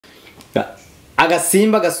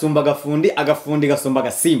agasimba gasumba agafundi agafundi gasumba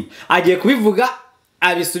agasimba agiye kubivuga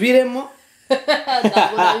abisubiremo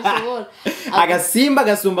agasimba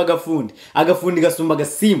gasumba agafundi agafundi gasumba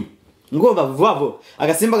agasimba ngo bavavo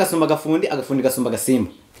agasimba gasumba agafundi agafundi gasumba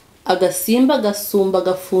agasimba agasimba gasumba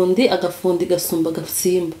agafundi agafundi gasumba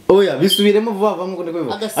agasimba oya bisubiremo vuba vuba ngo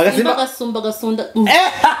ndikubivuga agasimba gasumba gasunda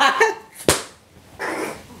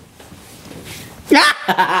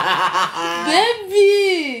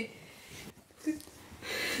baby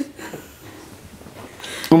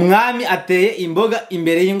umwami ateye imboga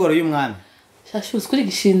imbere y'ingoro y'umwami shashuze kuri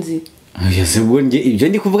gishinzi yese bonge ibyo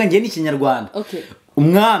ndi kuvuga ngiye ni Kinyarwanda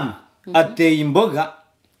umwami ateye imboga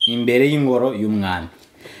imbere y'ingoro y'umwami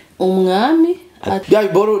umwami bya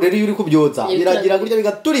biboro rero yuri kubyotsa biragira gutya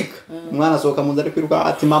bigaturika umwana asohoka mu nzara kwiruka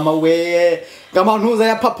ati mama we gama ntuza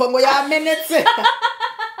ya papa ngo yamenetse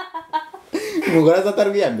umugore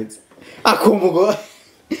azatarwiyambitse akumugore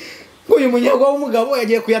uyu munyago w'umugabo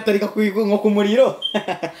yagiye kuyatarika nko ku muriro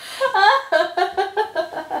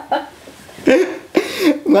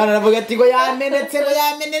mwana aravuga ati ngo yamenetse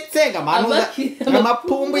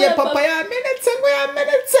amapumbu ya papa yamenetse ngo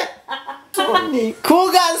yamenetse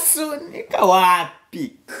kugasunika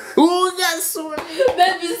wapi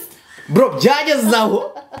baby bro byageze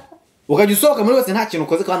aho ukajya usohoka muri wese nta kintu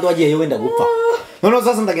ukoze kandi wagiye wenda gupfa noneho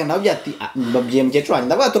sasa ndagenda nabyo ati babyiye mukecuru wanjye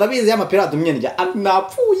ndavuga turabizi y'amapirate umyenja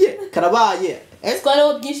napfuye karabaye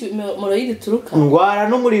twariho byinshi muro y'ituruka ndwara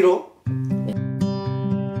n'umuriro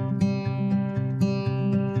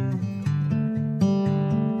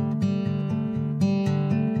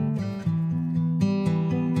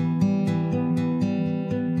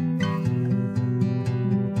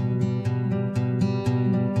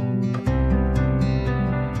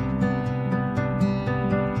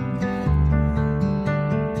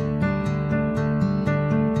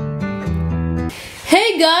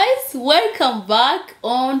Hey guys, welcome back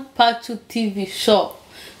on Pachu TV show.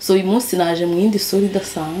 So uyu munsi naje mu yindi sura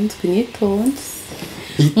idasanzwe nitonze.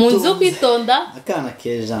 Munzu kwitonda akana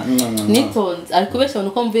keja nitonze ariko besha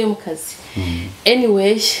abantu ko mvuye mu kazi.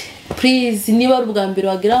 Anyway, please niba ari ubwa mbere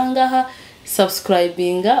wagira ngaha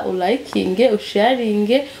subscribinga, likinge,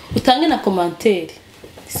 sharinge, utange na commentaire.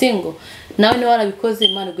 Singo nawe ni warabikoze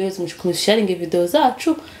Imana guheza sharinge video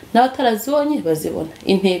zacu n'abatarazibonye bazibona.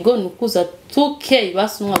 Intego nukuza 2K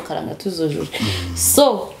basi umwaka karanga tuzojuje.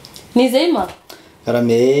 So nizeyima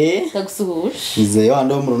karame tagusuhuje nizeye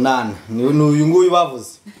wande mu runana ni uyu nguyu bavuze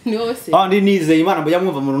ni wose ndi nizeye Imana mbya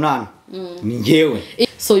mwumva mu runana ni ngewe.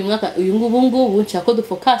 So uyu mwaka uyu ngubu nshaka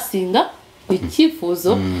dufocusinga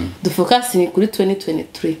ikifuzo dufocusinga kuri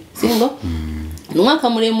 2023 singo umwaka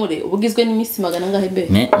muremure ubugizwe n'iminsi magana ngahe be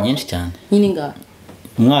nyinshi cyane nyine ngahe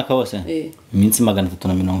umwaka wose iminsi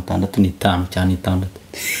 365 cyane 6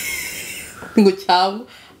 ngo cyabo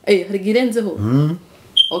hari girenzeho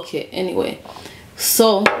okay anyway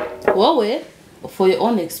so wowe for your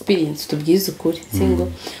own experience tubyize ukuri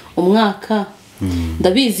singo umwaka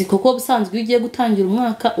ndabizi koko busanzwe ugiye gutangira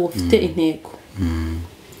umwaka ufite intego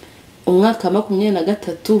umwaka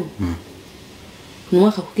 2023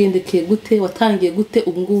 umwaka kugendekeye gute watangiye gute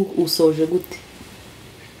ubu usoje gute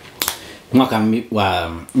umwaka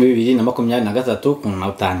wa 2023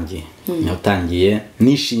 kunawutangiye nawutangiye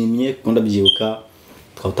nishimye kunda byibuka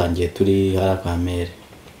twawutangiye turi haraka mere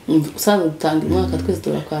usanzwe dutangira umwaka twese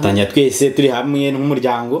turakwana tangiye twese turi hamwe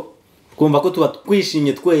n'umuryango kumva ko tuba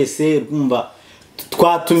twishimye twese kumva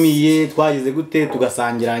twatumiye twagize gute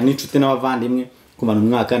tugasangira n'inshuti n'abavandimwe kumva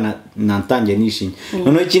umwaka natangiye nishimye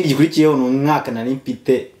noneho ikindi gikurikiyeho ni umwaka nari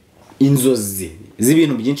mfite inzozi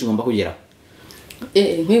z'ibintu byinshi ngomba kugera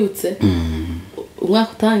nkwibutse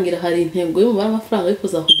umwaka utangira hari intego y'umubare w'amafaranga yo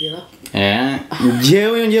kuzakugeraho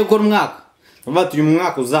jewe yongeye gukora umwaka bavuga uyu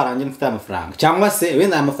mwaka uzarangira mfite amafaranga cyangwa se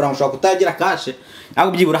wenda aya mafaranga ushobora kutagira kashe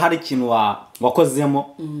ariko byibura hari ikintu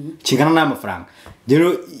wakozemo kingana n'aya mafaranga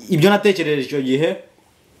rero ibyo natekereje icyo gihe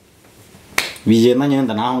bigenda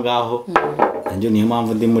nyenda naho ngaho nanjye niyo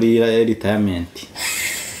mpamvu ndi muri retirement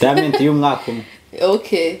y'umwaka umwe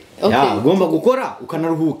okay ugomba gukora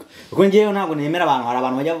ukanaruhuka kuko ngewe ntabwo nemera abantu hari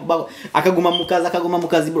abantu bajya akaguma mu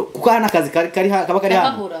kazi bro kuko hana akazi kaba kari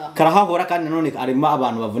hano karahahora kandi none arimo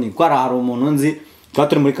abantu bavunika ko hari umuntu nzi twa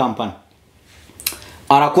turi muri company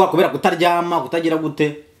arakora kubera kutaryama kutagira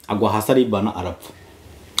gute agwa hasi aribana arapfa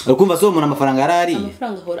ukumva so umuntu amafaranga yarari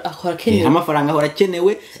amafaranga ahora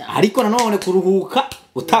akenewe ariko nanone kuruhuka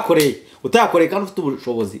utakoreye kandi ufite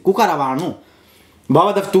ubushobozi kuko hari abantu baba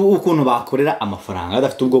badafite ukuntu bakorera amafaranga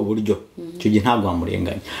badafite ubwo buryo cyo gihe ntabwo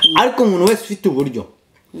bamurenganya ariko umuntu wese ufite uburyo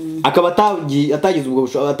akaba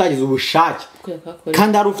atagize ubushake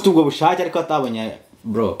kandi ari ufite ubwo bushake ariko atabonye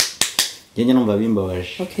bro njye numva bimbabaje.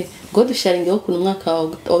 Okay, ngo dusharingeho ukuntu umwaka wawe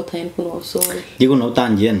utanye n'ukuntu wawusohoje. Yego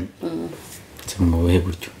nawutangiye mubuhe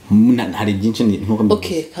buryo hari byinshi nkuko mbivuze.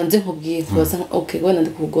 Okay, kanze nkubwiye kubaza okay wenda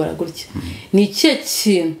ndikugora gutya. Ni ikihe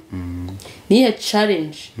kintu niye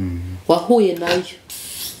challenge wahuye nayo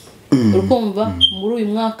urukumva muri uyu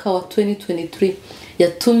mwaka wa 2023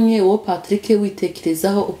 yatumye wo Patrick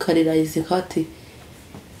witekerezaho ukarerayize kati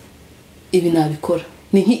ibi nabikora?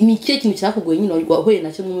 Ni ikihe kintu cyakugoye nyine wahuye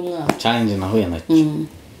nacyo mu mwaka? Challenge nahuye nacyo.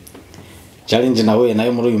 Challenge nahuye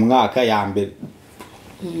nayo muri uyu mwaka ya mbere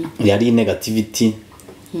yari negativity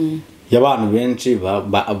y'abantu benshi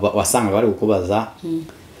wasanga bari gukubaza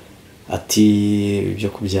ati ibyo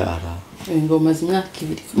kubyara ngo maze imyaka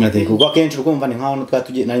 2 kuko akenshi ukumva ni nkaho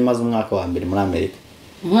twatugiye nari maze umwaka wa mbere muri Amerika.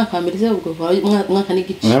 Umwaka wa mbere se ubwo umwaka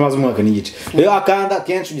n'igice. Nari maze umwaka n'igice. Rero akanda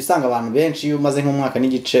kenshi usanga abantu benshi iyo umaze nk'umwaka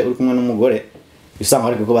n'igice uri kumwe n'umugore usanga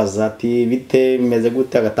bari kukubaza ati bite bimeze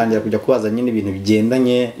gute, agatangira kujya kubaza nyine ibintu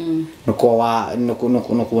bigendanye no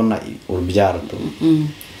kubona urubyaro tu.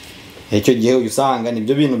 Icyo gihe usanga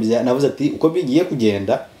nibyo bintu navuze ati uko bigiye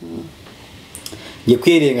kugenda ngiye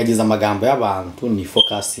kwirengagiza amagambo y'abantu ni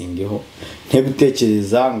focusingeho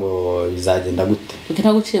ntegutekereza ngo bizagenda gute. Uke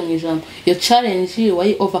ntaguciye mu ijambo iyo challenge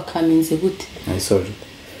wayi overcominze gute? Sorry.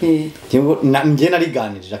 Njye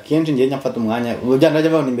nariganirije akenshi njye nyafata umwanya byandajya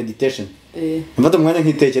bavana meditation. Mfata umwanya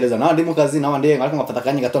nkitekereza n'abandi mu kazi n'abandi ariko ngafata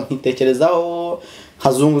akanya gato nkitekerezaho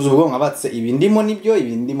hazunguza ubwonko abatse ibi ndimo nibyo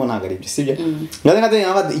ibi ndimo ntago ari byo sibyo. Ngaze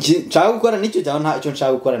nkabati iki nshaka gukora nicyo cyangwa nta icyo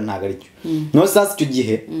nshaka gukora ntago ari cyo. No sasa icyo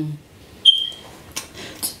gihe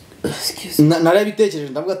narabitekereje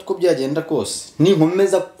ndavuga ko byagenda kose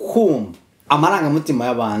ninkomeza kumva amarangamutima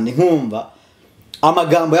y'abandi nkumva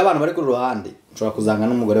amagambo y'abantu bari ku ruhande nshobora kuzanga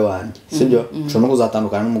n'umugore wanjye sibyo nshobora no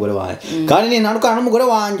kuzatandukana n'umugore wanjye kandi nintandukana n'umugore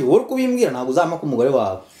wanjye wowe kubimbwira ntabwo uzama ku mugore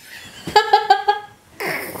wawe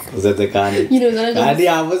uzete kandi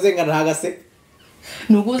yavuze ngo ntagase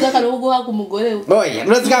nuguza kandi uguha ku mugore we oya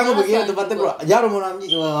nuretse nkubwiye dufate bro yari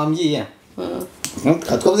umuntu wambyiye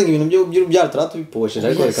twavuze ibintu by'urubyaro turatubiposheje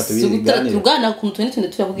ariko reka tubiganire tugana ku mutwe n'itende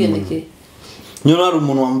turakugendekeye nyine hari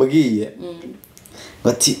umuntu wambwiye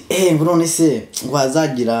bati ngo none se ngo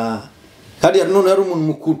azagira kandi none yari umuntu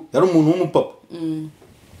mukuru yari umuntu w'umupapa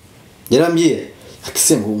yarambwiye ati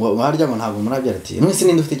se ngo harya ngo ntabwo murabyara ati none se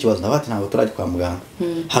ninde ufite ikibazo ndabati ntabwo turajya kwa muganga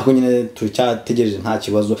hako nyine turacyategereje nta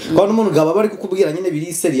kibazo kandi umuntu gaba bari kukubwira nyine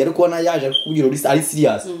biri seri ariko kubona yaje kukubwira ari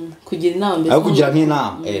serious kugira inama mbese ariko kugira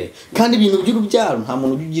nk'inama kandi ibintu by'urubyaro nta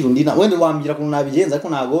muntu ugira undi wenda wambwira ko nabigenza ariko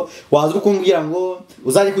ntago waza kumbwira ngo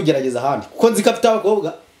uzajye kugerageza ahandi kuko nzi ko afite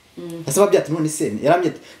abakobwa ese babyati none se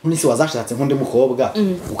yarambye ati none se wazashatse nk'undi mukobwa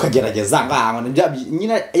ukagerageza ngaho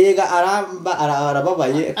nyine yega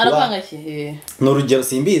arababaye arabangakiye n'urugero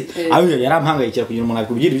simbizi aho yarampangayikira kugira umuntu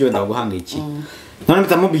akubwira ibyo wenda guhangayikira none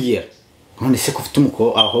bitamubwira none se ko ufite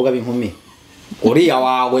abakobwa b'inkumi uriya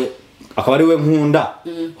wawe akaba ari we nkunda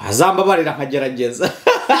wazambabarira nkagerageza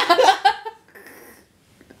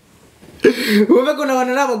wumve ko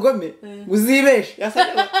nabana n'abagome uzibeshe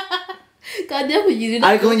kandi yakugira inama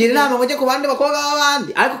ariko ngira inama ngo ku bandi bakobwa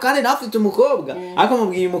b'abandi ariko kandi nawe ufite umukobwa ariko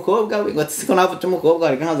mubwiye umukobwa ngo ati siko nawe ufite umukobwa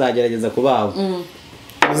ariko ntazagerageza kubaho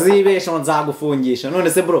uzibesha ngo nzagufungisha none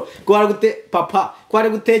se bro ko wari papa ko wari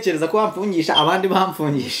gutekereza ko wamfungisha abandi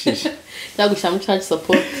bamfungishije cyagusha mu charge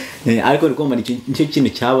support ariko rikomba nicyo kintu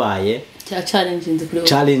cyabaye cya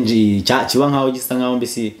challenge kiba nkaho gisa nkaho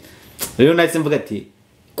mbisi rero nahise mvuga ati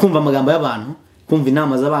kumva amagambo y'abantu kumva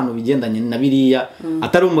inama z'abantu bigendanye na biriya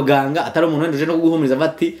atari umuganga atari umuntu wenda uje no guhumuriza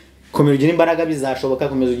bati komera ugira imbaraga bizashoboka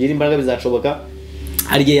komeza ugira imbaraga bizashoboka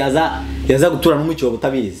hari gihe yaza gutura no mu cyobo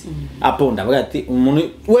utabizi aponda avuga ati umuntu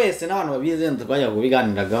wese n'abantu babizi nda twajya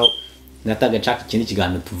kubiganiragaho ndataga nshaka ikindi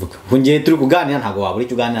kiganiro tuvuga ngiye turi kuganira ntago wabura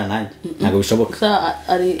icyo uganira nanjye ntago bishoboka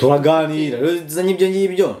turaganira zanye ibyo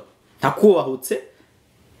ngibyo ntakubahutse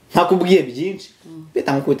ntakubwiye byinshi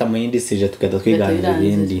bita nkukubita mu yindi sije tukajya twiganira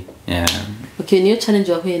ibindi okay niyo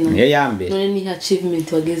challenge wahuye nayo niyo yambere none ni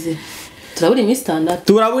achievement wageze turabura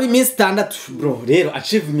iminsi 6 bro rero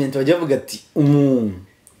achievement wajya vuga ati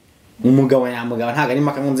umugabo yamugabo ntago ari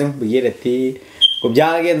maka nkunze nkubwire ati ko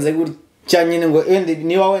byagenze gutya nyine ngo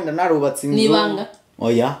wenda narubatse inzu nibanga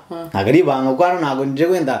oya ntago ari ibanga kuko ntago nje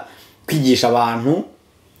wenda kwigisha abantu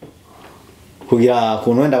kugira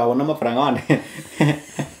kuntu wenda babona amafaranga wande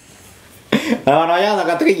abantu bayaza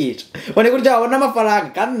gatwigisha bone gutya babona amafaranga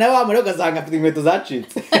kandi nawe wamure ugasanga afite inkweto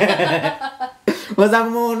zacitse bazanga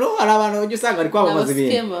umuntu hari abantu ujye usanga ari kwamamaza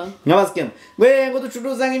ibintu nk'abaskema ngo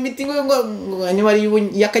ducuruza nk'imiti ngo nyuma ari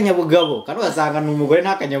y'akanyabugabo kandi ugasanga ni umugore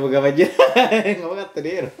nta kanyabugabo agira ngo bagata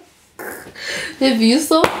rero you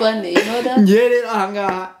so funny you know that ngiye rero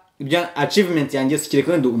ahangaha ibyo achievement yanjye sikire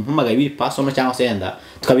ko umpamagaye biri personal cyangwa se yenda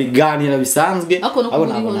tukabiganira bisanzwe ako no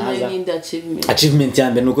kuburiho n'indi achievement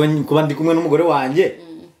yambe nuko kuba ndi kumwe n'umugore wanjye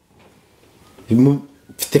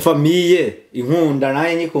mfite famille inkunda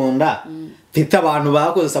naye nyikunda mfite abantu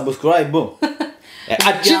bakoze subscribe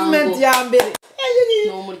achievement yambere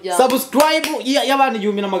subscribe y'abantu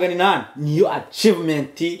 1800 niyo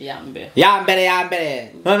achievement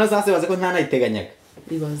yambere none sase baze ko ntanayiteganyaga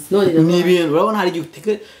ni ibintu urabona hari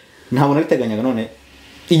igihe ntabwo nabiteganyaga none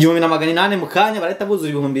 1800 mu kanya bareta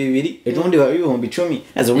buzura 2000 ejo ndi 1010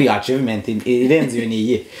 as we achievement irenze iyo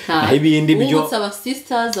niye naho ibindi byo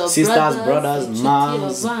sisters brothers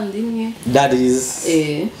moms that is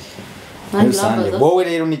wowe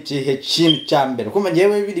rero ni kihe kintu cyambere kuma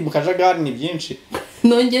ngewe biri mu kajagari ni byinshi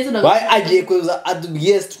nongeze na agiye kuza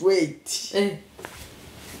adubwiye straight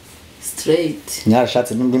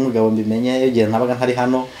nyarashatse n'undi mugabo mbimenye igihe nabaga ntari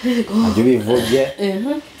hano nabyo bivuge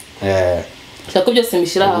cyako byose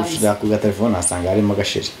mishira hanze ushaka ku telefone asanga harimo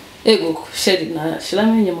gashiri ego sheri na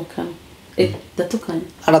shiramenye mu kanwa datukanye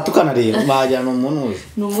aratukana rero bajyana umuntu uzi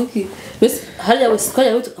numuki bese hari yawe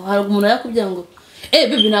sikaya hari umuntu yakubya ngo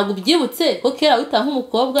baby ntago byibutse ko kera wita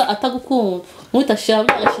nk'umukobwa atagukunda mwita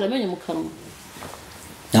shiramenye mu kanwa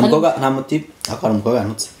ntamukobwa nta muti akora umukobwa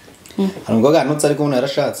yanutse hari umukobwa yanutse ariko umuntu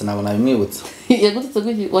yarashatse nabona bimwibutsa yagutse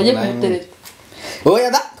guki waje kumuterera oya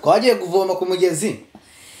da twagiye kuvoma ku mugezi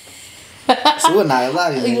sibo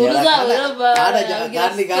nazabimenyera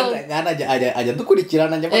ajya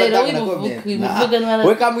dukurikirana njya mbona nakomye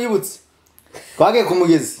we kamwibutse twagiye ku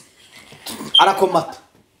mugezi arakomata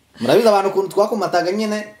murabiza abantu kuntu twakomataga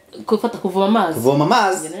nyine kufata kuvoma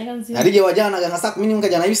amazi ari gihe wajyanaga nka 10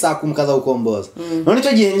 ukajyana ibisaku mukaza gukomboza none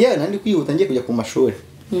icyo gihe ngewe nandi kwihuta ngiye kujya ku mashuri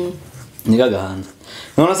nigaga hanze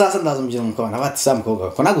none sasa ndazumbye umukobwa nabati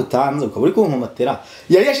samukobwa ko nagutanze ukaburi kunkomatera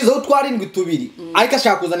yari yashizeho twarindwi tubiri ariko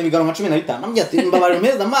ashaka kuzana ibigaro nka 15 nambye ati mbabare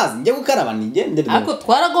meza amazi ngiye gukaraba nigende ariko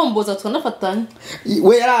twaragomboza twanafatanye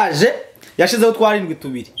we yaraje yashizeho twarindwi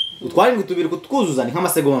tubiri kutwuzuza ni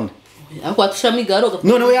nk'amasegonda ariko atushama igaro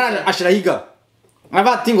none we yaraje ashira igaro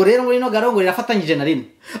abati ngo rero muri no garo ngo rirafatanyije na rimwe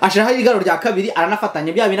ashira igaro rya kabiri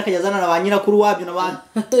aranafatanye bya bintu akajyazana na banyira kuri wabyo nabandi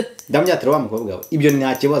ndamyatira wa mukobwa we ibyo ni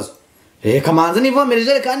ntakibazo kamanze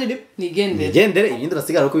nivomereje kandi nigendere ibindi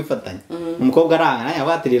rasigara ko bifatanya umukobwa aranga naye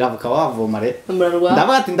abatirira avuka wavoma re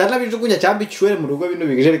ndabati ndanabijugunya cyamba icwere mu rugo bino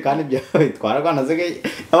bigejere kandi bya bitwara rwanazege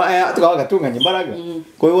twabaga tunganya imbaraga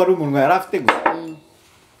ko we wari umuntu yari afite gusa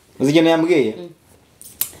uzigene yambwiye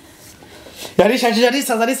yarishajije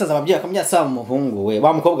arisaza ababyeyi akamya sa umuhungu we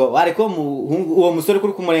wa mukobwa bari ko umuhungu uwo musore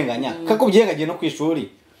kuri kumurenganya kakubyiye gagiye no kwishuri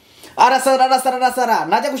arasara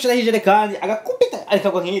najya gushira hijere kandi agakubita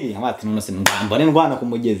arikagwa nkiri amati none se mbone ndwana ku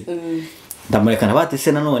mugezi ndamurekana bati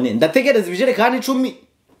se nanone ndategereza ibijere kandi 10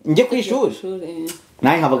 nje kwishuri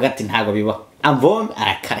naye nkavuga ati ntago biba amvome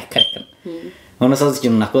arakare none sazo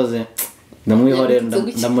ikintu nakoze ndamwihorera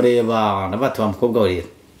ndamureba ndabati wa mukobwa we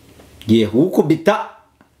giye ukubita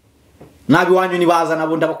nabi wanyu nibaza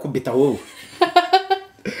nabo ndabakubita wowe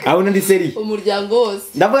aho ndi seri umuryango wose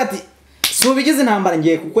ndavuga ati subigize intambara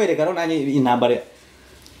ngiye kukwereka no nanye intambara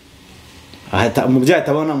umubyeyi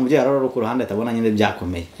atabona umubyeyi araro ku ruhande atabona nyine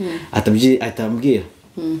byakomeye atambwira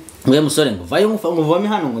we musore ngo vayo nguvome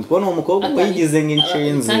hano ngo twone umukobwa ko yigize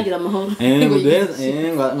nk'inshinzi ntangira amahoro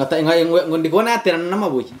ngo ndikubona yaterana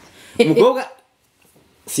n'amabuye umukobwa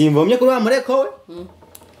simvomye kuri wa mureko we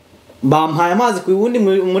bampaye amazi ku wundi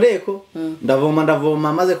mureko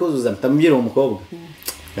ndavoma maze kuzuza ndamubwira uwo mukobwa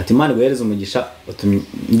ati Imana guhereza umugisha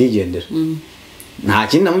ndigendera nta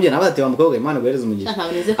kindi namubye nabati wa mukobwa Imana guhereza umugisha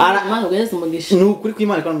Imana guhereza umugisha nukuri ko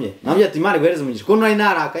Imana ikamubye namubye ati Imana guhereza umugisha ko nari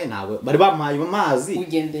narakaye ntabwo bari bampaye amazi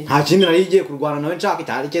nta kindi nari igiye kurwana nawe nshaka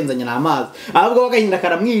cyari kenzanye na amazi ahubwo bagahinda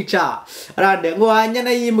karamwica arande ngo wanya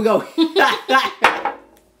nayimbwa we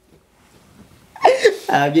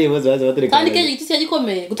abye bozo batereka kandi kenye giti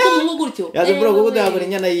cyagikomeye gutuma ngo gutyo yaje bro go gutagura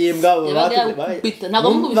inyana yimbwa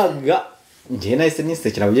baga nje nahise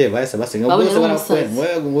nisekera abye bahise basenga bose barakwenwe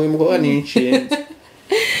ngo uyu mukobwa ni inshinzi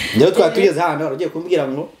ndio twatugeze hano ugiye kumbwira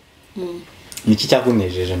ngo niki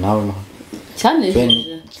cyakunejeje nawe mo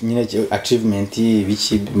cyanejeje nyine achievement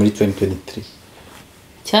biki muri 2023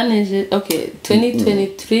 cyaneje okay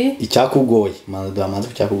 2023 icyakugoye manzi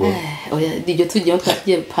cyakugoye oya dijyo tugiye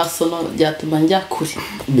twagiye personal byatuma njya kuri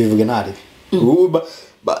bivuge ntari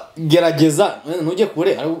gerageza ntujye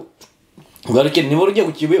kure ugaruke niba ugiye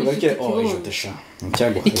kukibuye ugaruke jotesha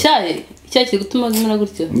icyayi kiri gutuma zimera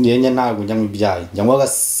gutyo nyenye ntago njya mu byayi njya ngo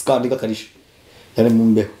kandi gakarisha yari mu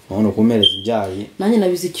mbeho none kumereza ibyayi nanjye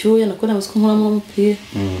nabizi cyuye nakora musko nkora mu mupira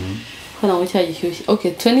kana ngo cyayi cyushye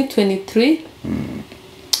okay 2023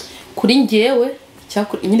 kuri ngewe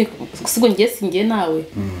cyakurya nyine kusigo ngiye singiye nawe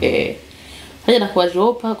hajya nakwaje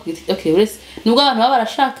opa okay urese nubwo abantu baba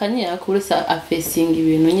barashakanye ariko urese afacing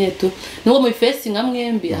ibintu nyine tu nubwo mu facing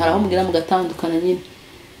amwembi hari aho mugira mugatandukana nyine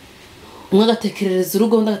umwe agatekerereza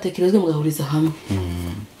urugo undi agatekerereza mugahuriza hamwe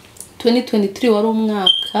 2023 wari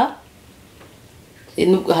umwaka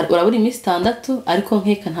urabura iminsi 6 ariko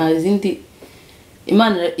nkeka nta zindi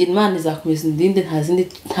Imana izakomeza indinde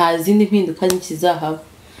nta zindi mpinduka nyinshi zahaba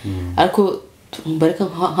ariko mbareka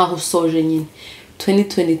nkaho usoje nyine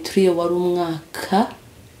 2023 wari umwaka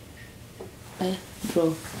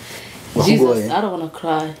bro Jesus I don't wanna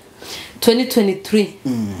cry 2023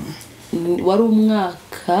 wari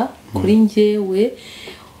umwaka kuri njyewe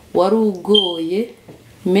wari ugoye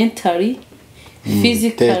mentally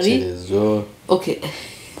physically okay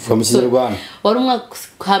from Kinyarwanda wari umwaka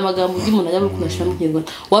amagambo y'umuntu ajya gukoresha mu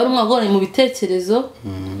Kinyarwanda wari umwaka mu bitekerezo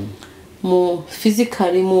mu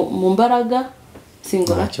physically mu mbaraga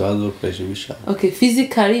singora kibazo ukoresha bishaka okay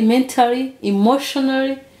physically mentally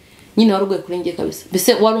emotionally nyine wari ugoye kuri njye kabisa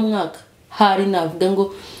bese wari umwaka hari navuga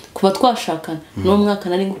ngo kuba twashakana no mwaka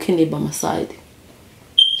nari ngukeneye by my side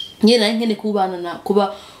nyine nari nkene kubana na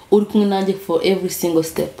kuba uri kumwe nanjye for every single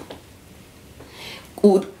step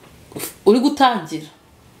uri gutangira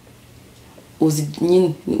uzi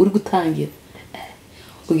nyine uri gutangira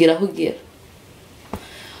ugera aho ugera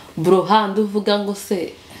bro handi uvuga ngo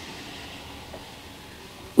se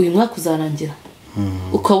uyu mwaka uzarangira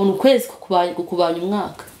ukabona ukwezi kukubanya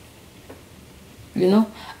umwaka you know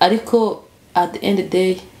ariko at the end of the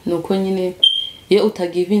day nuko nyine iyo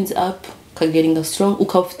utagivinze up kageringa strong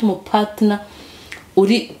ukaba ufite umupartner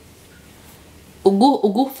uri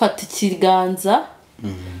ugufata ikiganza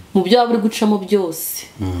mu byo waba uri gucamo byose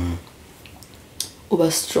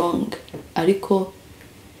uba strong ariko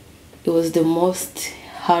it was the most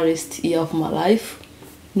hardest year of my life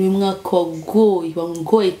ni umwaka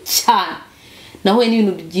wangoye cyane nahuye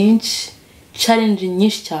n'ibintu byinshi challenge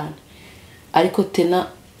nyinshi cyane ariko tena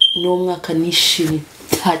no mwaka nishimye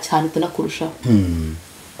cyane tena kurusha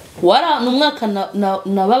wara no mwaka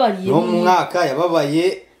nababariye no mwaka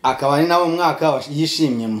yababaye akaba ari nawo mwaka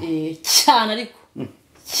yishimyemo cyane ariko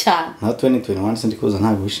cyane na 2021 sindi kuza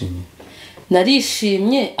ntabwo wishimye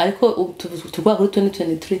narishimye ariko turwa kuri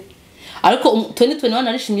 2023 ariko 2021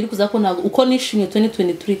 narishimye ariko zako ntabwo uko nishimye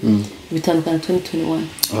 2023 bitandukana 2021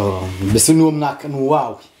 mbese ni wo mwaka ni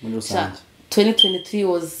wawe muri rusange 2023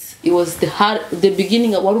 was the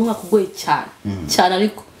beginning wari umwaka ugoye cyane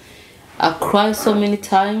ariko I cried so many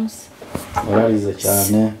times wararize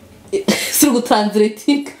cyane suri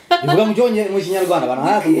gutranslating bivuga mu Kinyarwanda abantu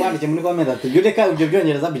harakwandike muri comment ati byo reka ibyo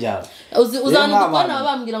byongereza byawe uzana dukona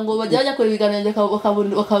bambwira ngo bajya kora ibiganiro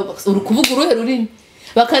uri kuvuga uruhe rurimi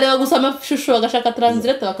bakareba gusa amashusho bagashaka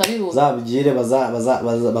translate bakabihuza zabigire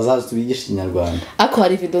bazazubigisha Kinyarwanda ako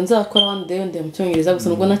hari video nzakora one day ndende mu Cyongereza gusa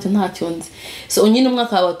nubwo nacyo ntacyo nzi so nyine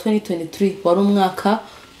umwaka wa 2023 wari umwaka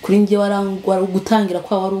kuri njye warangwa gutangira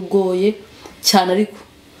kwa wari ugoye cyane ariko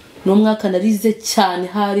no mwaka narize cyane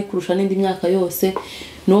hari kurusha n'indi myaka yose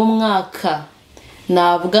no mwaka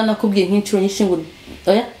navuga nakubwiye nk'incuro nyinshi ngo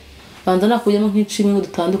oya banza nakujyamo nk'icimwe ngo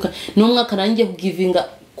dutandukanye no mwaka nanjye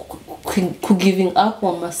ku giving up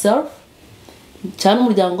on myself cyane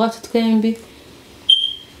umuryango wacu twembi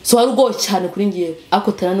so wari ugoye cyane kuri ngiye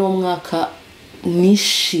ako tera no mwaka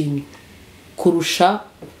nishimye kurusha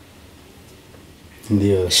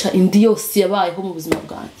indi yose yabayeho mu buzima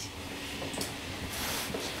bwanjye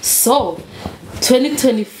so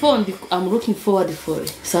 2024 I'm looking forward for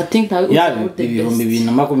it so I think now ibihumbi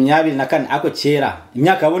 2024 ako kera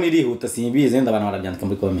imyaka yabona irihuta simbize ndabana barabyandika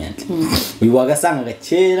muri comment uyu wagasanga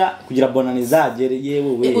kera kugira bonani izagere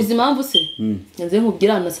yewe uzima mpamvu se nze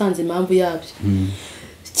nkubwira nasanze impamvu yabyo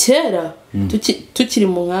kera tukiri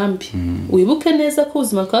mu nkambi wibuke neza ko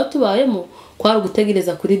ubuzima kwa tubayemo kwari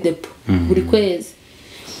gutegereza kuri depo buri kwezi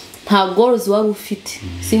nta goals wari ufite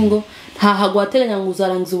singo nta hagwateganya ngo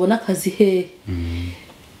uzarangiza ubona akazi he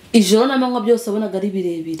ijoro n'amanywa byose abonaga ari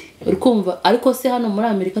birebire uri kumva ariko se hano muri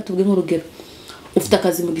Amerika tubwe nk'urugero ufite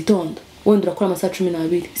akazi mu gitondo wenda urakora amasaha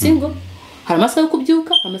 12 singo hari amasaha yo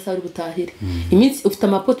kubyuka amasaha yo gutahira iminsi ufite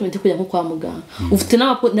amapointment kujya nko kwa muganga ufite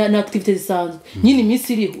na activities zisanzwe nyine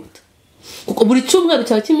iminsi irihuta kuko buri cyumweru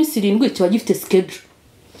cyawe cy'iminsi 7 kiba gifite schedule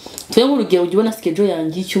twe nk'urugero ugibona schedule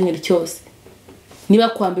yanjye icyumweru cyose niba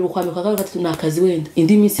kwambira ukwambira kwa gatatu nakazi wenda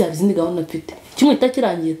indi minsi hari izindi gahunda mfite kimwe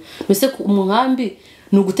itakirangira mbese mu nkambi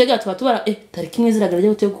nugutega tubara tariki imwe ziragaragaje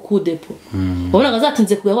gutega ku depo ubona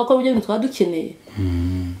ngazatinze kugwa ko ibyo bintu twadukeneye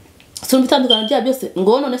so mbitandukana bya byose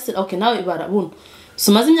ngo none se okay nawe barabuna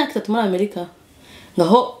so maze imyaka 3 muri Amerika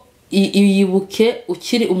ngaho yibuke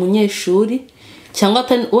ukiri umunyeshuri cyangwa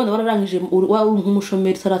ubona wararangije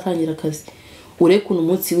nk'umushomeri utaratangira akazi ureke uno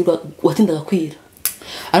munsi watindaga kwira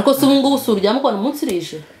ariko se ubu ngubu usuryamo ko umunsi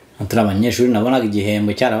rije turi abanyeshuri nabonaga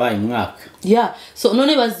igihembo cyarabaye umwaka so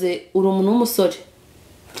none baze uri umuntu w'umusore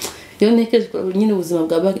iyo ntekereje nyine ubuzima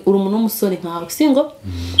bwawe uri umuntu w'umusore nkawe singo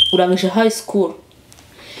urangije high school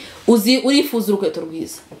urifuza urukweto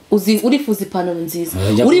rwiza urifuza ipantaro nziza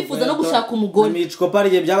urifuza no gushaka umugore imiciko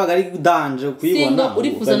pariye byabaga ari danje kuyibona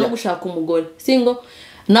urifuza no gushaka umugore singo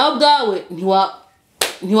nawe bwawe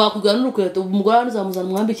ntiwakugura n'urukweto umugore uzamuzana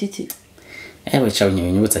umwambike iki wicaye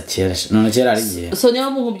unyibutsa kera none kera ari igihe so niyo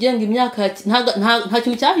mpamvu nkubyenga imyaka nta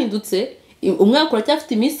kintu cyahindutse umwaka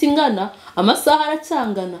uracyafite iminsi ingana amasaha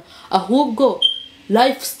aracyangana ahubwo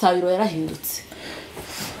lifestyle yarahindutse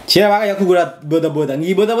kera bagajya kugura bodaboda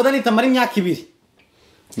ngiyi bodaboda nitamara imyaka 2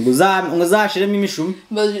 ngo uzashiremo imishumi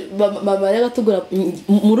mama yagatugura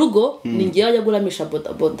mu rugo ni ngiye ajya guramisha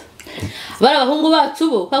bodaboda bari abahungu bacu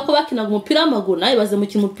bo kako bakinaga umupira w'amaguru nawe baze mu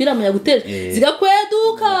kimupira mu yaguteje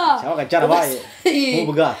zigakweduka cyabaga cyarabaye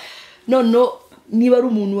nk'ubwa none niba ari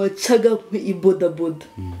umuntu wacaga ibodaboda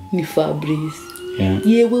ni Fabrice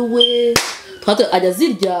yewe we twato ajya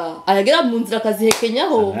zirya aragera mu nzira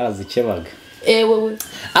akazihekenyaho arazikebaga wewe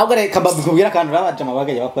ahubwo reka babikubwira kandi urabaje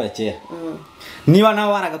amabagaye bakora kera niba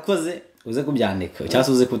nawe waragakoze uze kubyandika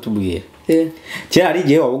cyangwa uze kutubwira kera ari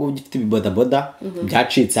igihe wabaga ugifite ibibodaboda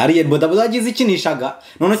byacitse hari bodaboda agize ikinishaga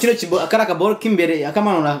none kino akaraka ball k'imbere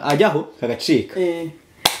akamanura ajyaho kagacika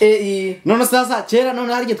none sasa kera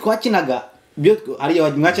none hari igihe twakinaga byo ari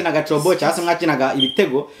mwakinaga cobo cyangwa se mwakinaga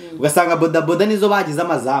ibitego ugasanga bodaboda nizo bagize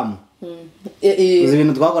amazamu uzi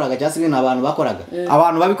ibintu twakoraga cyangwa se ibintu abantu bakoraga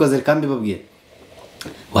abantu babikoze kandi babwira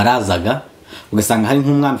warazaga ugasanga hari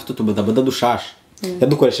nk'umwana ufite utubodaboda dushasha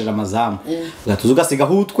yadukoresheje amazamu ugatuza ugasiga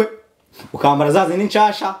hutwe ukambara zazi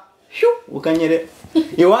n'inshasha ukanyere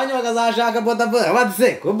iwanyu bakazashaka bodaboda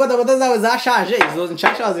batse ko bodaboda zawe zashaje izo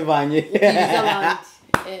nshasha bazivanye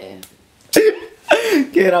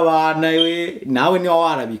kera abana we nawe niwe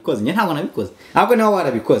warabikoze nye ntabwo nabikoze ahubwo niwe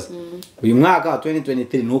warabikoze uyu mwaka wa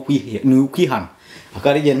 2023 ni ukwihana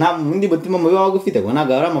akarige nta mundi mutima mubi wawe ufite ngo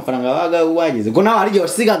ntago ari amafaranga waga wagize ngo nawe ari gihe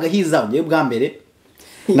wasigaga hiza ugiye bwa mbere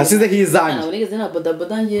nasize hizanye urigeze na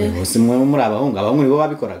bodaboda ngiye bose mwe muri abahungu nibo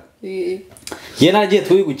babikoraga ye naragiye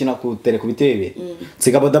turi gukina ku tele ku bitebe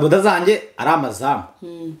siga bodaboda zanjye ari amazamu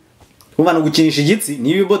umva no gukinisha igitsi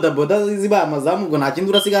nibi bodaboda ziba amazamu ngo nta kindi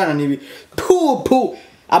urasigana nibi pu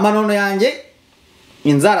amanono yanjye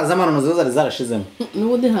inzara z'amanono zo zari zarashizemo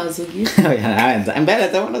nubundi ntazugiye mbere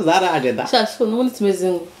tabona zaraje da shasho nubundi tumeze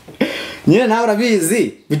ngo nyine nawe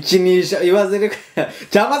urabizi gukinisha ibaze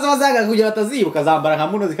cyangwa se bazaga kugira batazibuka zambara nka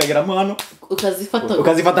muno zikageramo hano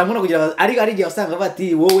ukazifata muno kugira ari gihe usanga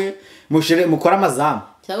bati wowe mushire mukora amazamu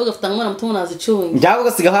cyangwa ugafata nk'umwana muto nazicunge cyangwa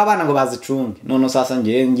ugasigaho abana ngo bazicunge none sasa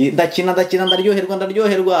ngiye ndakina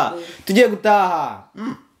ndaryoherwa tugiye gutaha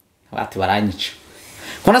bati baranyica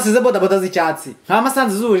ko nasize bodaboda z'icyatsi nta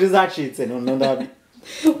masanzu zuje zacitse none ndabi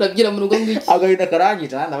urabwira mu rugo ngiki agahinda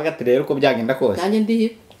karangica ndabaga rero ko byagenda kose nanjye ndihe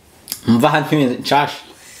mva hantu nshasha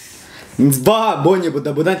mva bonye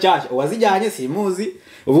bodaboda nshasha wazijyanye simuzi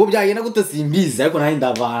ubu byagenda gute simbizi ariko nanjye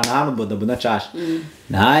ndavana hano bodaboda nshasha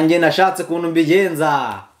nanjye nashatse kuntu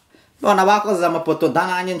mbigenza none bakoze amapoto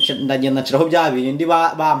nanjye ndagenda nshiraho bya bindi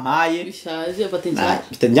bampaye bishaje batinja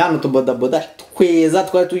bite njyana utubodaboda tweza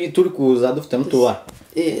twari turi kuza dufite n'utubara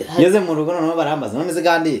ngeze mu rugo none baramaze none se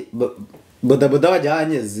kandi bodaboda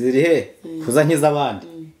wajyanye ziri he kuza nkiza abandi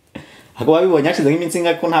ako babibonye ashize nk'iminsi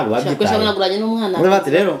ngako ntago babyitaye ko shabonaguranye n'umwana bati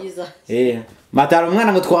rero matara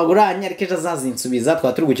umwana ngo twaguranye ariko ejo azazinsubiza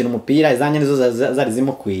twaturi gukina umupira izanye nizo zari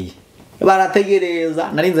zimukwiye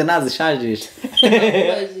barategereza narinze nazishajisha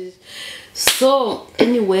so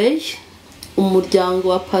anyway umuryango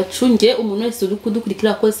wa Pacunge umuntu wese uri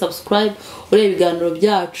kudukurikira ko subscribe ureba ibiganiro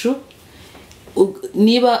byacu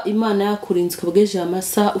niba Imana yakurinze kabweje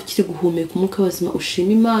amasa ukiri guhumeka umwuka wazima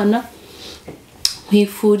ushima Imana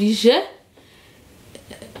nkwifurije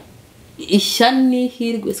ishyani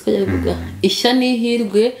hirwe sikajya ishyani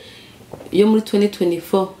hirwe yo muri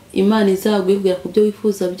 2024 Imana izagwibwira ku byo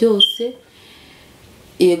wifuza byose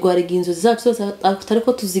yego hari inzozi zacu zose atari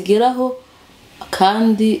ko tuzigeraho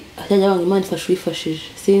kandi ajya abantu Imana ifasha uyifashije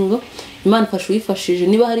singo Imana ifasha uyifashije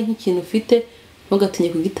niba hari nk'ikintu ufite ntugatinye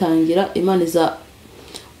kugitangira Imana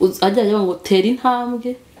ajya ngo tera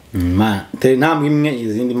intambwe tera intambwe imwe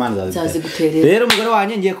izindi Imana zaziguterera rero umugore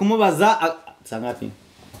wanjye ngiye kumubaza sangapi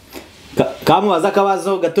kamubaza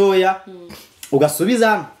akabazo gatoya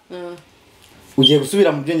ugasubiza ugiye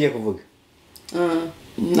gusubira mu byo ngiye kuvuga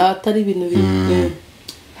natari ibintu biri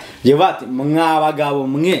je bati mwabagabo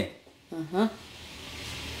mwe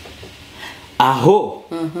aho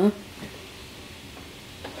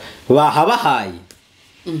bahabahaye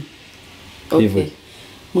okay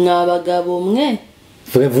mwabagabo mwe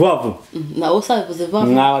vuba vuba nawe usabivuze vuba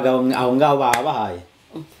mwabagabo mwe aho ngaho bahabahaye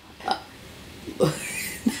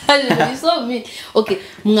okay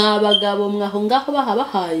mwabagabo mwe aho ngaho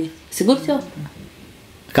bahabahaye si gutyo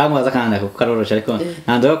kamubaza kandi ako karorosha ariko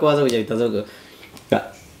ntandoye kubaza kujya bitazo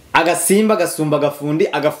agasimba gasumba agafundi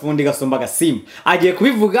agafundi gasumba agasimba agiye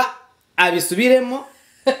kubivuga abisubiremo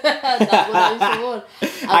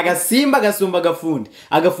agasimba gasumba agafundi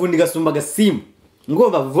agafundi gasumba agasimba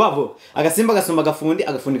ngomba vuba agasimba gasumba agafundi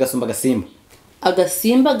agafundi gasumba agasimba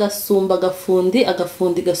agasimba gasumba agafundi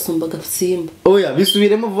agafundi gasumba agasimba oya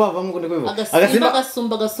bisubiremo vuba vuba muko ndikubivuga agasimba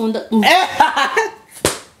gasumba gasunda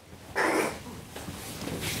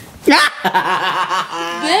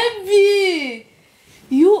baby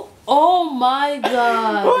you oh my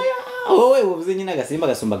god oya uvuze nyine agasimba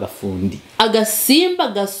gasumba agafundi agasimba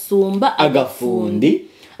gasumba agafundi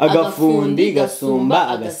agafundi gasumba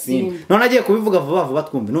agasimba none agiye kubivuga vuba vuba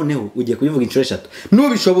twumve noneho ugiye kubivuga inshuro 3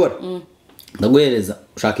 nubishobora ndaguhereza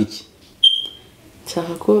ushaka iki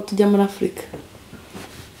cyaka ko tujya muri Afrika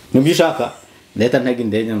nibyo ushaka ndeta ntege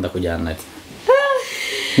ndege ndakujyana ati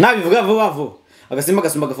nabivuga vuba vuba agasimba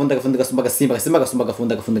gasumba agafundi agafundi gasumba agasimba agasimba gasumba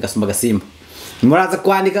agafundi agafundi gasumba agasimba muraza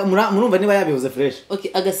kwandika murumva niba yabivuze fresh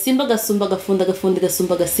okay agasimba gasumba agafundi agafundi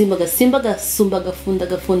gasumba agasimba agasimba gasumba agafundi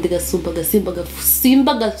agafundi gasumba agasimba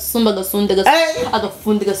agasimba gasumba gasumba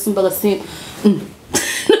agafundi gasumba agasimba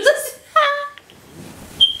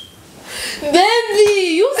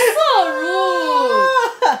baby you so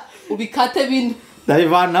rude ubikate bintu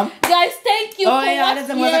Davana guys thank you oh yeah let's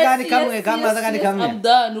mwazagani kamwe I'm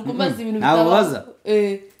done ukumbaza ibintu bitabaza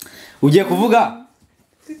ugiye kuvuga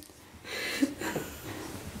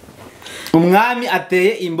umwami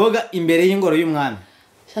ateye imboga imbere y'ingoro y'umwami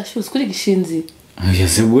shashi uskuri gishinzi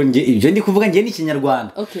yese bonje ibyo ndi kuvuga ngiye ni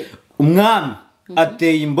kinyarwanda okay umwami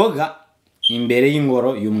ateye imboga imbere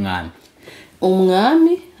y'ingoro y'umwami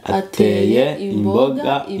umwami ateye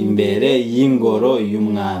imboga imbere y'ingoro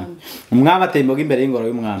y'umwami umwami ateye imboga imbere y'ingoro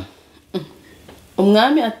y'umwami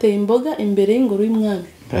umwami ateye imboga imbere y'ingoro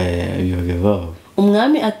y'umwami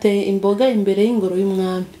umwami ateye imboga imbere y'ingoro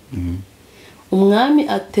y'umwami umwami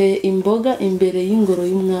ateye imboga imbere y'ingoro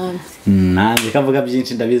y'umwami nanjye kavuga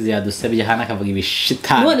byinshi ndabizi yadusebye hana kavuga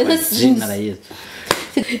ibishitani none se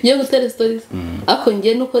ngiye gutera stories ako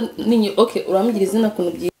ngiye nuko ninyo okay uramugira izina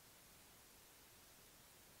kuntu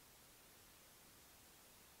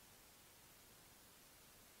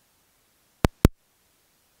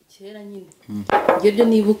kera nyine ngiye byo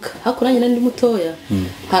nibuka hakuranye nandi mutoya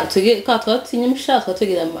twege kwa twatinye mushaka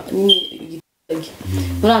twegera nyine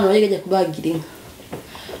muri hano yajya kubagira inka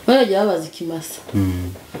bajya babaza ikimasa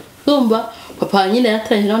kumva papa nyine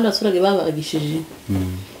yataranye n'abandi basurage babagishije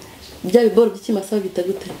bya biboro by'ikimasa bita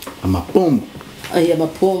gute amapumbu aya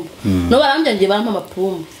mapumbu no barambyangiye bampa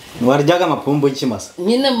amapumbu waryaga amapumbu y'ikimasa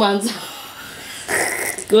nyine manza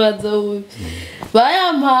gwazo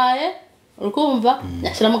bayampaye urukumva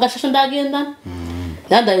yashira mu gashasho ndagendana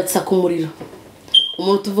yandayutsa ku muriro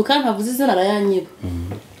umuntu tuvuka ntavuze izina arayanyiba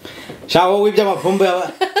shawo w'iby'amapumbu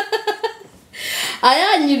yaba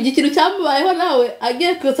ayanyibye ikintu cyamubayeho nawe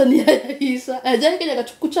agiye kwitsa niyahisha ajya kenya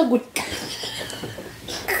gacukucagura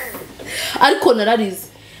ariko nararize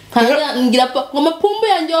ngira pa amapumbu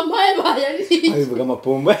yanjye wampaye bayariye abivuga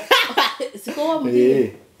amapumbu siko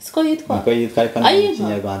wambwiye siko yitwa ko yitwa kandi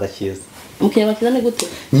Kinyarwanda cyiza mu Kinyarwanda cyiza ni gute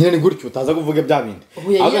nyine ni gutyo utaza kuvuga bya bindi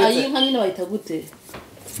ayinka nyine bayita gute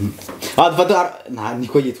dufata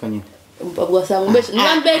niko yitwa nyine ubwasanga mbesha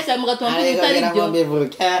nambesha mugatuma mutari byo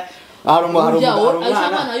hari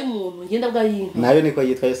umwana y'umuntu ngenda bwa yinka nayo niko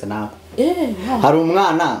yitwa yose nawe hari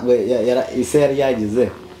umwana ise yari yagize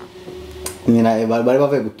nyina bari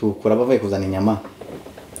bavuye gutukura bavuye kuzana inyama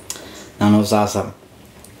nano sasa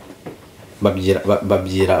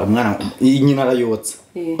babyira umwana nyina arayotsa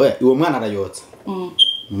uwo mwana arayotsa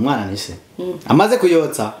umwana ni se amaze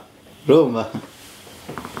kuyotsa rumva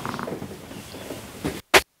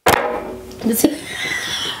ndetse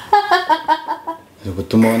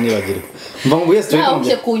gutuma nibagirwa mva ngo yese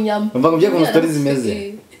mva ngo bye story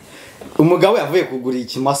zimeze umugabo yavuye kugura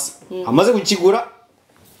ikimasa amaze kukigura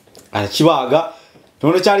arakibaga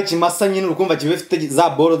none cyari kimasa nyine urukumva kibefite za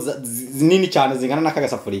boro nini cyane zingana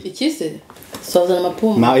n'akagasafuriya ikise sozana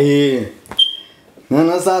amapumbu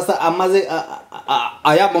none sasa amaze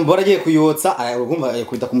ayabombora agiye kuyotsa urukumva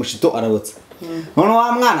yakubita ku mushito ararotsa none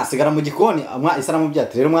wa mwana asigara mu gikoni isara mu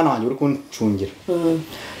byati rero umwana wanjye uri kuncungira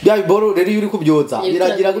bya biboro rero uri kubyotsa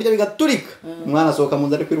biragira gutya bigaturika umwana asohoka mu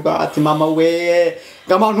nzu ari kwiruka ati mama we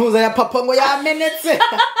ngama ntuza ya papa ngo yamenetse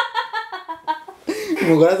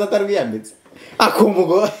umugore aza atarwiyambitse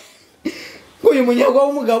akumugore uyu munyago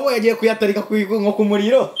w'umugabo yagiye kuyatarika nko ku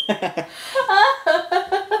muriro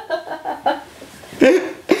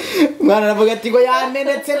mwana aravuga ati ngo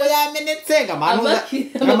yamenetse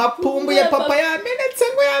amapumbu ya papa yamenetse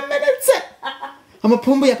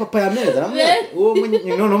amapumbu ya papa yamenetse uwo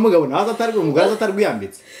none umugabo naza umugore aza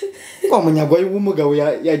atarwiyambitse ko munyago w'umugabo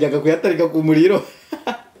yajyaga kuyatarika ku muriro.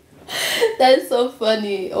 That's so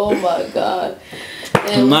funny. Oh my god.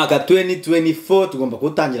 Mwaka 2024 tugomba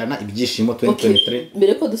kutangirana ibyishimo 2023.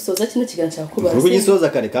 Mbere ko dusoza kino kiganiro cyakubaza. Uko gisoza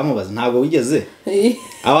kare kamubaza ntago wigeze.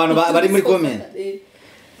 Abantu bari muri comment.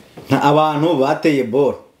 Abantu bateye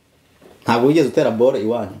ball. Ntago wigeze utera ball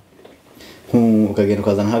iwanyu. Ukagenda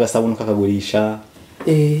ukazana nk'agasabuni kakagurisha.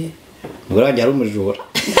 Ngora wanjye ari umujura.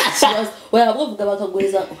 Oya ahubwo vuga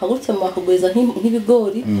bakaguriza nkagutya bakaguriza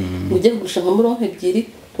nk'ibigori ujye kugurisha nka murongo ebyiri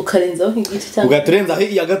ukarenzaho nk'igice cyangwa ugaturenzaho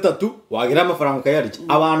iya gatatu wagira amafaranga ukayarya.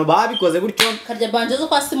 Abantu babikoze gutyo karya banje zo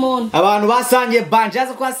kwa Simone. Abantu basangiye banje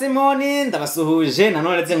zo kwa Simone ndabasuhuje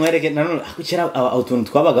nanone ndetse nkwereke nanone akukira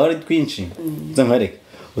utuntu twabaga ari twinshi nze nkwereke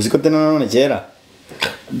uziko te nanone kera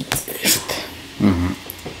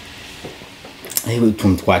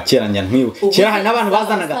utuntu twakera njya ntwiwe kera hari n'abantu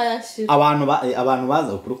bazanaga abantu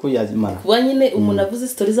baza ukuri ko yazimara kuba nyine umuntu avuze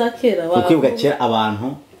story za kera ukwibuka kera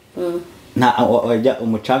abantu nta wajya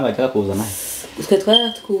umucanga wajya kuzana twe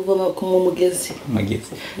twarakuva mu mugezi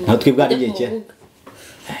naho twibwa ari gihe kera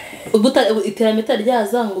ubuta iterameta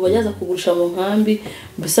ryaza ngo bajyaza kugurisha mu nkambi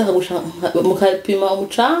mbese akagusha mukapima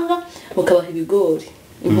umucanga mukabaha ibigori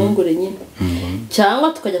impungure nyine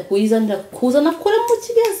cyangwa tukajya kuyizanira kuzana kure mu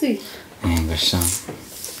kigezi ngasha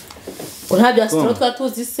Una byastro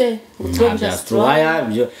twatuzi se byastro aya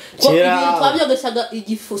byo kera twabyogeshaga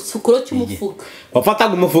igifusukuro cy'umufuka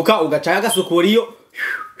wafataga umufuka ugacaye agasukuriyo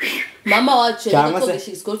mama wacu yakogesha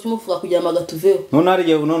igisukuro cy'umufuka kugira magatuveho none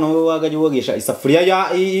ari none wagaje wogesha isafuriya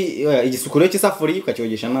ya igisukuro cy'isafuriya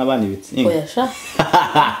ukacyogesha n'abana ibitsi oyasha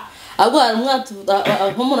ahubwo hari umwatu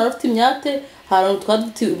nk'umuntu afite imyate hari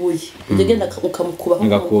twaduti ibuye ugenda ukamukubaho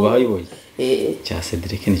ngakubaho ibuye cya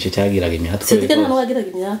Cedric nicyo cyagiraga imyate Cedric none wagiraga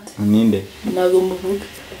imyate ninde ntabwo muvuga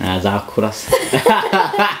nazakurasa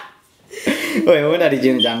oya wenda ari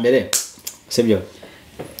ikintu cya mbere sibyo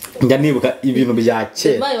njya nibuka ibintu bya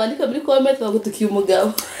kera bayi bandika muri comment bagutukiye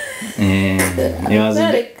umugabo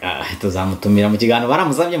nibaza tuzamutumira mu kiganiro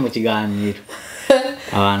baramusabye mu kiganiro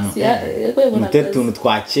abantu mutetuntu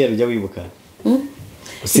twa kera ujya wibuka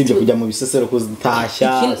usibye kujya mu bisesero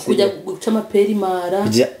kuzitashya kujya guca amaperi mara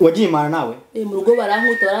wagiye imara nawe mu rugo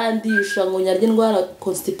barankuta barandisha ngo nyarye ndwara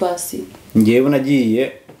constipation ngewe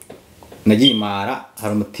nagiye imara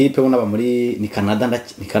hari umutipe unaba muri ni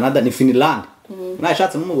Canada ni Finland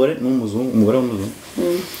nashatse n'umugore n'umuzungu umugore w'umuzungu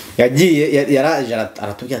yagiye yaraje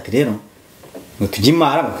aratubwira ati rero ngo tujye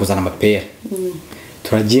imara bakuzana amapera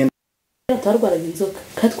turagenda tarwaraga inzoka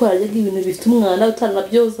katwarajya ibintu bifite umwana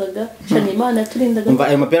utanabyozaga cyane Imana yaturindaga umva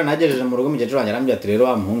ayo mapera nagejeje mu rugo mu gihe cyanje arambye ati rero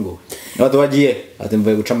wa muhungu nabato bagiye ati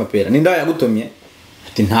mvuye guca amapera ninda yagutumye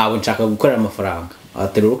ati ntawe nshaka gukorera amafaranga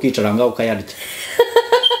ati rero ukicara ngaho ukayarya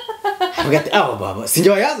agati aho baba sinjye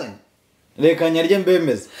wayazanye reka nyarye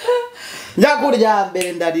mbemeze njya kurya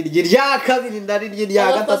mbere ndarirye rya kabiri ndarirye rya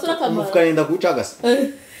gatatu umufuka nenda kucagasa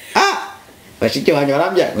bashike banje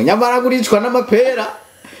barambye ngo nyamara guricwa n'amapera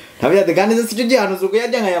Habiyate kandi se cyo gihano zuko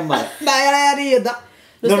yajya nkayamara ndayara yariye da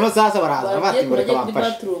none sasa baraza bati ngo reka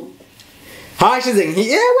bamfashe hashize nki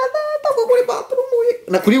yewe data kuri bathroom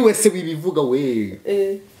na kuri wese wibivuga we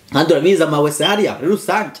kandi urabiza ama wese hariya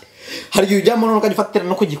rusange hari ujyamo none ukagifatira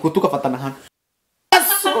no kugikuta ugafatana hano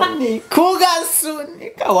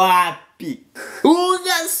kugasuni kawapi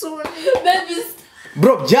baby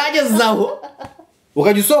bro byagezaho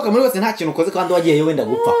ukajya usohoka muri wese nta kintu ukoze kandi wagiye wenda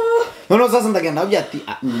gupfa none sasa ndagenda abye ati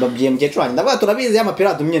mbabye mukecuru wanjye ndavuga turabizi ya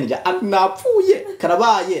mapira dumye ndya napfuye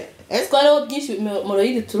karabaye twareho byinshi muro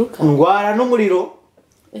yiri turuka ngwara n'umuriro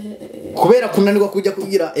kubera kunanirwa kujya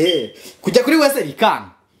kugira kujya kuri wese bikanga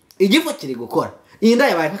igifu kiri gukora inda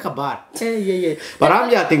yabaye nk'akabara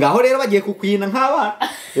barambye ati ngaho rero bagiye kukwina nk'abana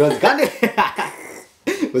ibaze kandi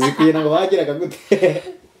uzikwina ngo bagiraga gute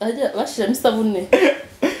ajya bashiramo isabune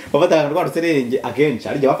bafataga rwa ruserenge akenshi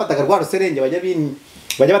ari bafataga rwa ruserenge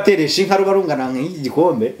bajya bateresha inka rubarungana nk'iki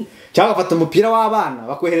gikombe cyangwa bafata umupira w'abana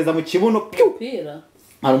bakohereza mu kibuno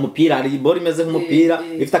hari umupira hari ball imeze nk'umupira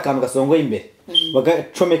ifite akantu gasongoye imbere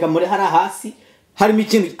bagacomeka muri hara hasi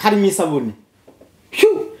harimo isabune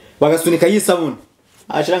bagasunika y'isabune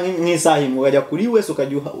ashira nk'isaha imwe ukajya kuri wese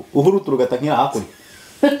ukajya uhurutura ugatakira hakurya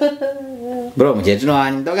bro mukecuru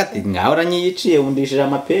wanjye ndavuga ati ngaho uranyiyiciye wundishije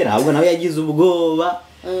amapera ahubwo nawe yagize ubwoba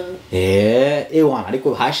ewana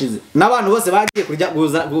ariko hashize n'abantu bose bagiye kurya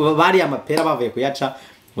bari amapera bavuye kuyaca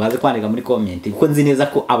baze kwandika muri comment kuko nzi neza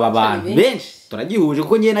ko aba bantu benshi turagihuje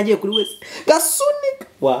kuko ngiye nagiye kuri wese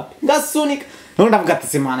gasunika none ndavuga ati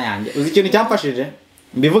simana yanjye uzi ikintu cyamfashije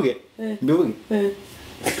mbivuge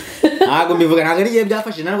ntabwo mbivuga ntabwo ari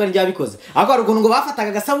byafashije ntabwo ari byabikoze ariko hari ukuntu ngo bafataga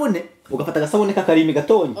agasabune ugafata agasabune k'akarimi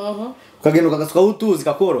gatonya ukagenda ukagasukaho utuzi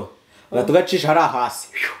kakoro ugatugacisha hariya hasi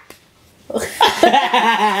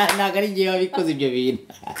ntabwo ari igihe wabikoze ibyo bintu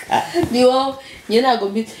ni wowe njye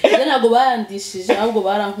ntabwo bayandishije ahubwo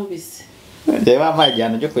barankubise njyewe bampaye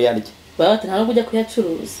igihano cyo kuyarya bati ntabwo kujya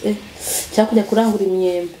kuyacuruza cyangwa kujya kurangura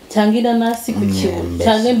imyembe cyangwa inanasi ku kivu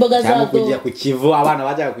cyangwa imboga cyangwa kujya ku kivu abana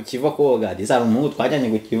bajyaga ku kivu koga disara umuhungu twajyanye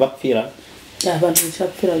ku kivu apfira abantu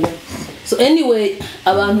bishapfira so anyway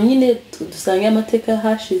abantu nyine dusangiye amateka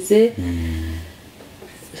hashize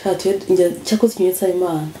cyakoze ikimenyetso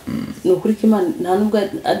Imana ni ukuri ko Imana nta nubwo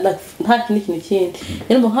nta kindi kintu kindi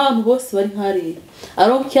rero nk'abantu bose bari nk'ari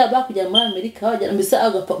arokya bakujya muri Amerika bajya mbese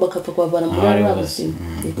bagapfa kubavana muri aba buzima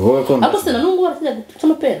ariko se nanungu baratijya guca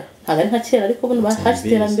amapera ntabwo ari nka kera ariko ubundi bahashye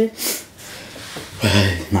iterambere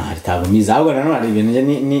nta ritagumiza ahubwo nanone hari ibintu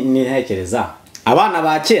n'intekereza abana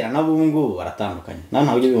ba kera n'abo ngubu baratandukanye nawe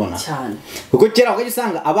ntabwo ujya ubibona cyane kuko kera ukajya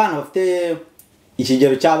usanga abana bafite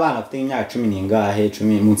ikigero cy'abana bafite imyaka 10 n'ingahe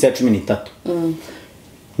 10 munsi ya 13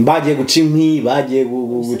 bagiye guca inkwi bagiye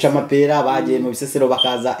guca amapera bagiye mu bisesero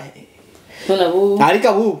bakaza ariko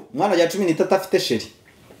ubu umwana ya 13 afite sheri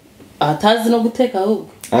atazi no guteka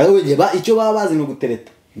ahubwo icyo baba bazi no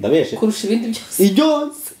gutereta ndabeshe kurusha ibindi byose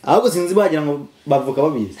byose ahubwo sinzi bagira ngo bavuka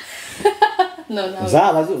babizi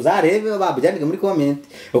uzarebe babyandika muri comment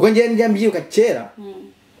uko njye mbyibuka kera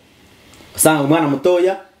usanga umwana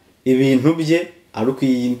mutoya ibintu bye ari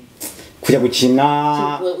kujya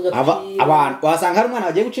gukina abantu wasanga hari umwana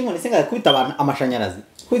wagiye guca inkoni se ngakubita abantu amashanyarazi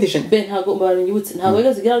kwitisha be ntago baranyibutse ntago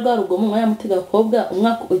yigeze igira rwa rugomo umwana mutega akobwa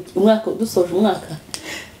umwaka dusoje umwaka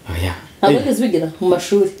oya ntago yigeze bigira mu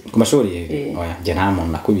mashuri oya njye nta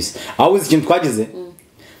muntu nakubise aho uzi ikintu twagize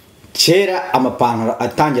kera amapantaro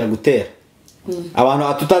atangira gutera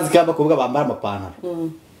abantu tutazi ko abakobwa bambara amapantaro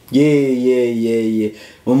ye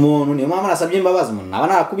umuntu niyo mama nasabye imbabazi umuntu naba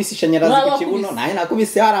narakubise ishanyarazi ku kibuno naye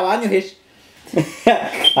nakubise hari abanyoheje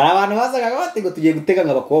hari abantu bazaga bati ngo tugiye gutega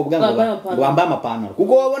ngabakobwa ngo bambaye amapantaro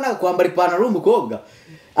kuko wabona kwambara ipantaro umukobwa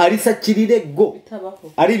ari sakirire go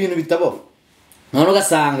ari ibintu bitabaho none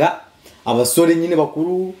ugasanga abasore nyine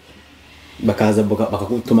bakuru bakaza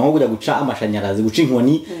bakagutuma nko kujya guca amashanyarazi guca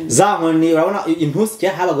inkoni za nkoni urabona intusi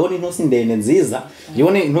cya habagaho n'intusi ndende nziza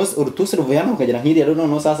yibone intusi urutusi ruvuye hano ukagera nk'iriya rero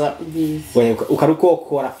none sasa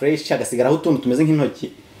ukarukokora fresh agasigaraho utuntu tumeze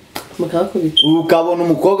nk'intoki ukabona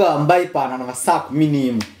umukobwa wambaye ipantaro nka saa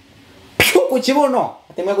 11 ku kibuno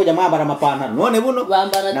atemwe kujya mwambara amapantaro none buno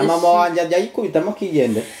na mama wanjye ajya yikubitamo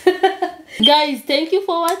kigende. Guys, thank you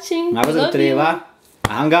for watching. Mwabaze kutureba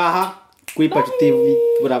ahangaha kuri Pacu TV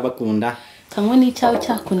burabakunda. Kamwe n'icyawe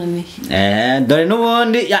cyakunaniye. Dore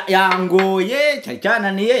n'ubundi yangoye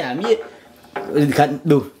cyananiye yamiye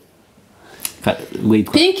do.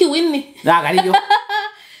 Pink Winnie. Nagari yo.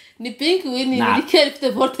 Ni Pink Winnie rikere ifite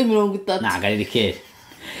volte 30. Nagari rikere.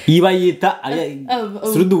 Iba yita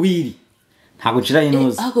Suruduwiri. Ntago cira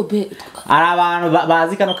yinuza. Ari abantu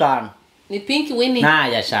bazi kano kantu. Ni Pink Winnie. Na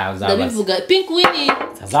yasha uzabaza. Ndabivuga Pink Winnie.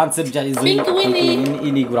 Zanse byarizo. Pink Winnie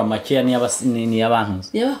inigura make ni abantu.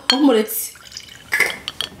 Yaba homuretse.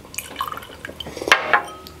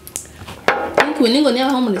 Pink Winnie ngo ni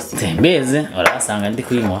yaba homuretse. Tembeze urasanga ndi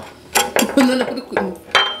kuyinywa. None kuri kuyinywa.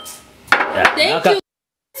 Thank you.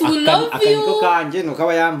 We love you. Akaniko kanje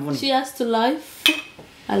nukaba yamvuna. Cheers to life.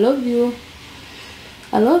 I love you.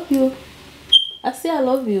 I love you. I say I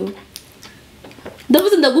love you.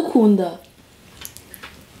 Ndavuze ndagukunda.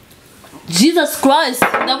 Jesus Christ.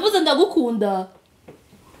 Ndavuze ndagukunda.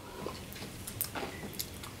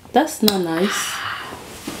 That's not nice.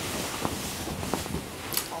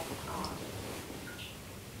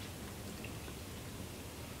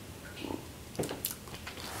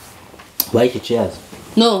 Why cheers?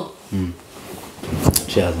 No.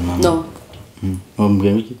 Cheers, mama. No.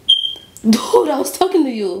 Dude, I was talking to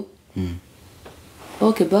you.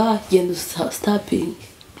 Okay, bye. Genda stopping.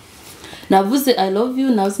 Navuze I love you,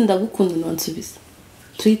 navuze ndagukunda nonsubiza.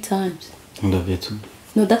 3 times. I love you too.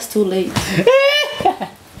 No, that's too late.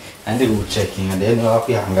 And they go checking and then I'll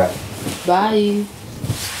be hungry. Bye.